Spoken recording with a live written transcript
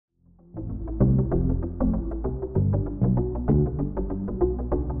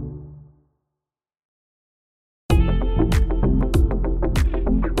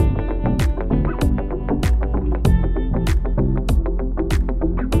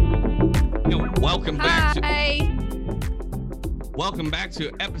Welcome back. Hi. Welcome back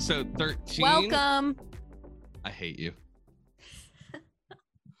to episode 13. Welcome. I hate you.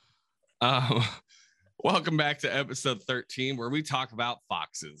 Welcome back to episode 13, where we talk about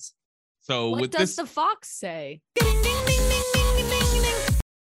foxes. So What with does this, the fox say?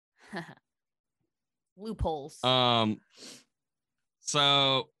 Loopholes.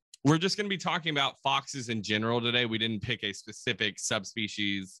 so we're just going to be talking about foxes in general today. We didn't pick a specific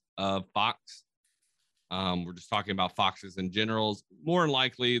subspecies of fox. We're just talking about foxes in general. More than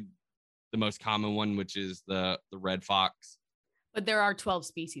likely, the most common one, which is the red fox. But there are 12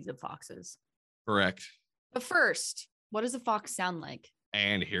 species of foxes. Correct. But first, what does a fox sound like?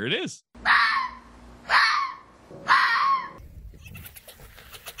 And here it is.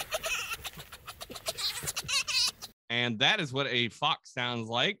 And that is what a fox sounds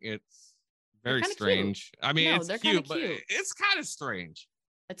like. It's very strange. Cute. I mean, No, it's they're cute, but cute. it's kind of strange.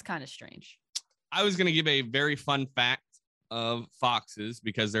 It's kind of strange. I was going to give a very fun fact of foxes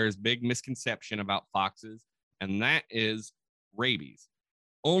because there's big misconception about foxes, and that is rabies.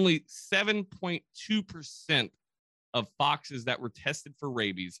 Only 7.2% of foxes that were tested for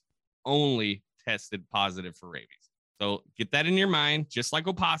rabies only tested positive for rabies. So get that in your mind, just like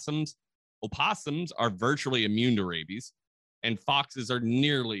opossums. Opossums are virtually immune to rabies, and foxes are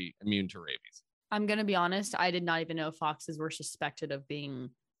nearly immune to rabies. I'm going to be honest. I did not even know foxes were suspected of being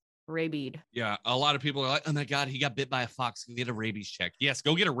rabied. Yeah, a lot of people are like, oh my God, he got bit by a fox. Go get a rabies check. Yes,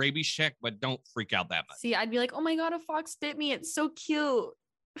 go get a rabies check, but don't freak out that much. See, I'd be like, oh my God, a fox bit me. It's so cute.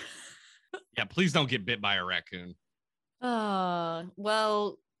 Yeah, please don't get bit by a raccoon.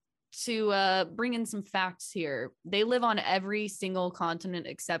 Well, to bring in some facts here, they live on every single continent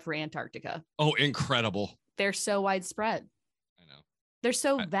except for Antarctica. Oh, incredible. They're so widespread. I know. They're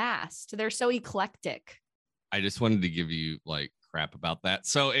so vast. They're so eclectic. I just wanted to give you like crap about that.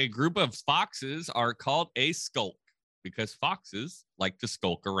 So a group of foxes are called a skulk because foxes like to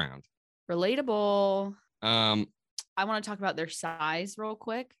skulk around. Relatable. Um, I want to talk about their size real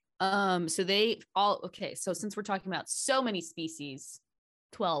quick. So since we're talking about so many species,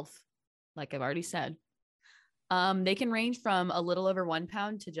 12, like I've already said, they can range from a little over 1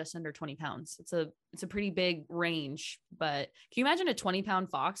 pound to just under 20 pounds. It's a pretty big range, but can you imagine a 20-pound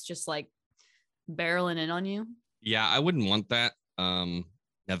fox just like barreling in on you? Yeah, I wouldn't want that.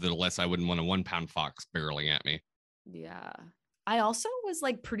 Nevertheless, I wouldn't want a 1 pound fox barreling at me. Yeah. I also was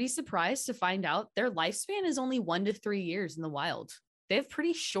like pretty surprised to find out their lifespan is only 1 to 3 years in the wild. They have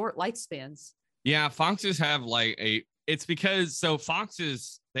pretty short lifespans. Yeah, foxes have it's because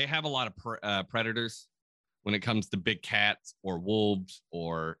foxes, they have a lot of predators when it comes to big cats or wolves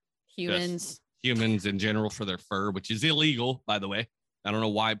or humans in general for their fur, which is illegal, by the way. I don't know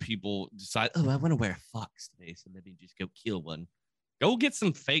why people decide, oh, I want to wear a fox today, so let me just go kill one. Go get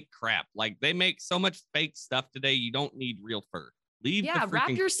some fake crap. Like, they make so much fake stuff today, you don't need real fur.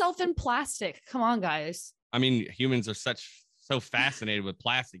 Wrap yourself in plastic. Come on, guys. I mean, humans are so fascinated with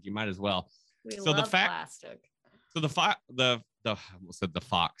plastic, you might as well. We love plastic. So the fox.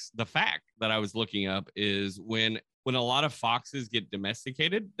 The fact that I was looking up is when a lot of foxes get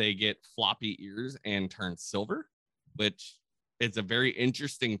domesticated, they get floppy ears and turn silver, which is a very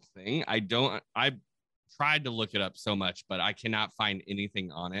interesting thing. I tried to look it up so much, but I cannot find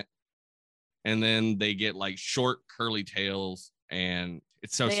anything on it. And then they get like short curly tails, and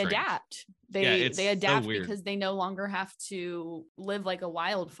it's so strange. Adapt. They adapt because they no longer have to live like a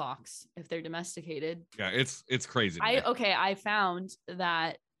wild fox if they're domesticated. Yeah, it's crazy. I found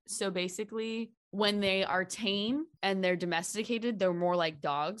that. So basically, when they are tame and they're domesticated, they're more like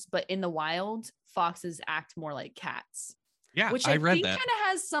dogs, but in the wild, foxes act more like cats. Yeah, which I think kind of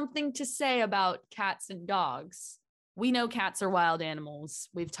has something to say about cats and dogs. We know cats are wild animals.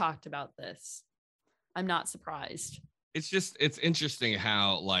 We've talked about this. I'm not surprised. It's interesting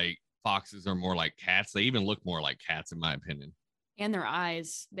how like foxes are more like cats. They even look more like cats, in my opinion. And their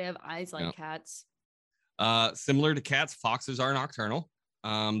eyes. They have eyes like cats. Similar to cats, foxes are nocturnal.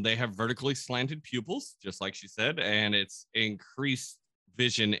 They have vertically slanted pupils, just like she said, and it's increased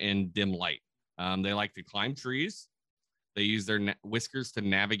vision in dim light. They like to climb trees. They use their whiskers to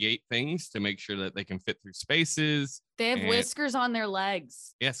navigate things to make sure that they can fit through spaces. They have whiskers on their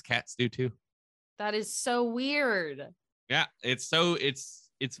legs. Yes, cats do too. That is so weird. Yeah, it's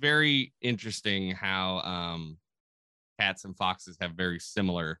very interesting how cats and foxes have very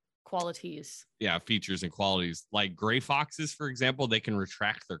similar qualities. Yeah, features and qualities. Like gray foxes, for example, they can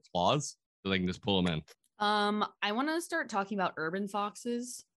retract their claws so they can just pull them in. I want to start talking about urban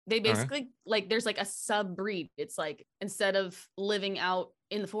foxes. They basically there's like a sub breed. It's like instead of living out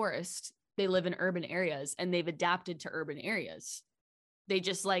in the forest, they live in urban areas, and they've adapted to urban areas. They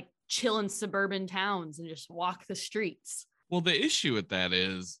just like chill in suburban towns and just walk the streets. Well, the issue with that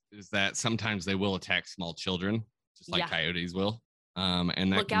is that sometimes they will attack small children, just like coyotes will.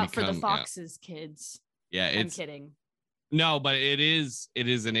 And that look out for the foxes, kids. Yeah, I'm kidding. No, but it is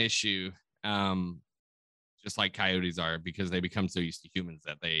an issue. Just like coyotes are, because they become so used to humans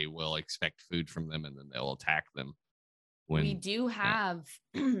that they will expect food from them and then they'll attack them. We do have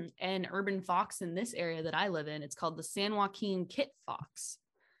an urban fox in this area that I live in. It's called the San Joaquin kit fox.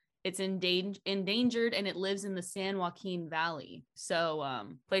 It's endangered and it lives in the San Joaquin Valley. So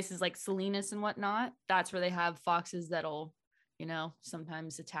places like Salinas and whatnot, that's where they have foxes that'll,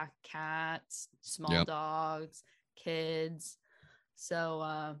 sometimes attack cats, small dogs, kids. So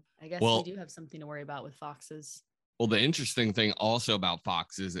I guess we do have something to worry about with foxes. Well, the interesting thing also about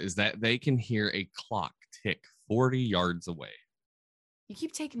foxes is that they can hear a clock tick 40 yards away. You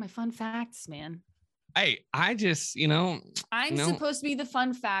keep taking my fun facts, man. Hey, I just, I'm supposed to be the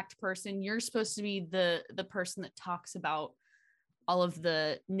fun fact person. You're supposed to be the person that talks about all of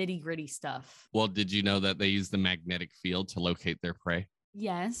the nitty gritty stuff. Well, did you know that they use the magnetic field to locate their prey?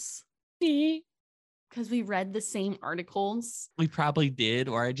 Yes. Because we read the same articles. We probably did,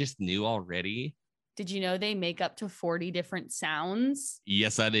 or I just knew already. Did you know they make up to 40 different sounds?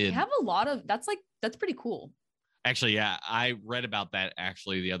 Yes, I did. They have a lot of, that's pretty cool. Actually, yeah, I read about that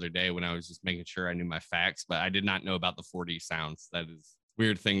actually the other day when I was just making sure I knew my facts, but I did not know about the 40 sounds. That is a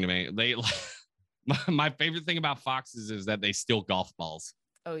weird thing to me. My favorite thing about foxes is that they steal golf balls.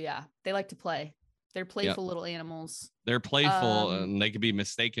 Oh, yeah. They like to play. They're playful little animals. They're playful and they can be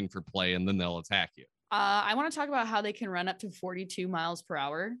mistaken for play and then they'll attack you. I want to talk about how they can run up to 42 miles per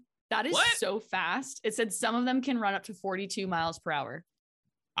hour. That is so fast. It said some of them can run up to 42 miles per hour.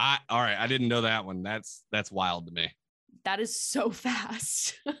 All right. I didn't know that one. That's wild to me. That is so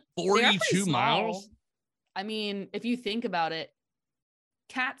fast. 42 miles. I mean, if you think about it,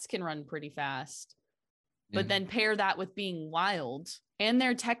 cats can run pretty fast, but then pair that with being wild. And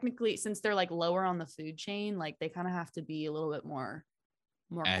they're technically, since they're like lower on the food chain, like they kind of have to be a little bit more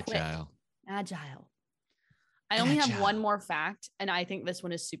agile. I only have one more fact, and I think this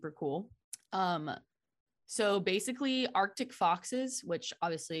one is super cool. So basically Arctic foxes, which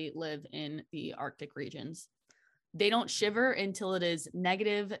obviously live in the Arctic regions, they don't shiver until it is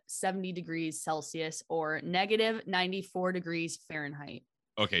 -70 degrees Celsius or -94 degrees Fahrenheit.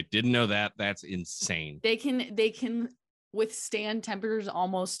 Okay, didn't know that. That's insane. They can withstand temperatures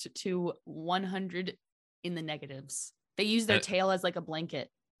almost to 100 in the negatives. They use their tail as like a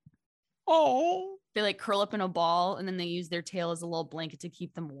blanket. Oh. They like curl up in a ball and then they use their tail as a little blanket to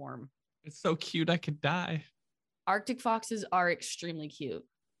keep them warm. It's so cute. I could die. Arctic foxes are extremely cute.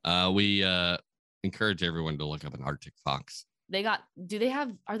 We encourage everyone to look up an Arctic fox. Are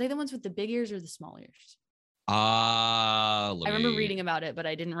they the ones with the big ears or the small ears? I remember reading about it, but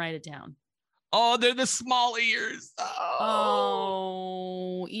I didn't write it down. Oh, they're the small ears.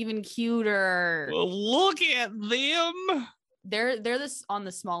 Oh, even cuter. Well, look at them. They're this on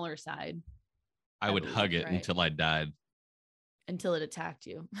the smaller side. I would hug it until I died. Until it attacked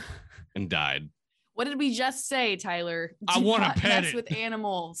you. And died. What did we just say, Tyler? I want to pet it. With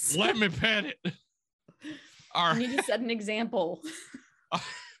animals. Let me pet it. You need to set an example.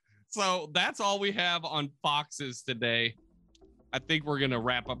 So that's all we have on foxes today. I think we're going to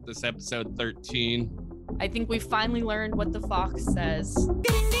wrap up this episode 13. I think we finally learned what the fox says.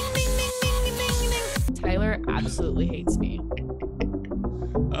 Tyler absolutely hates me.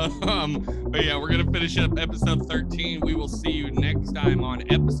 But yeah, we're going to finish up episode 13. We will see you next time on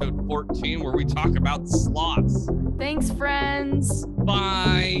episode 14, where we talk about sloths. Thanks, friends.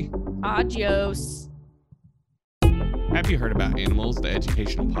 Bye. Adios. Have You Heard About Animals? The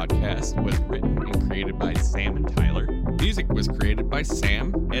educational podcast was written and created by Sam and Tyler. Music was created by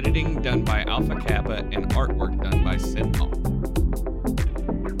Sam, editing done by Alpha Kappa, and artwork done by Sid Hall.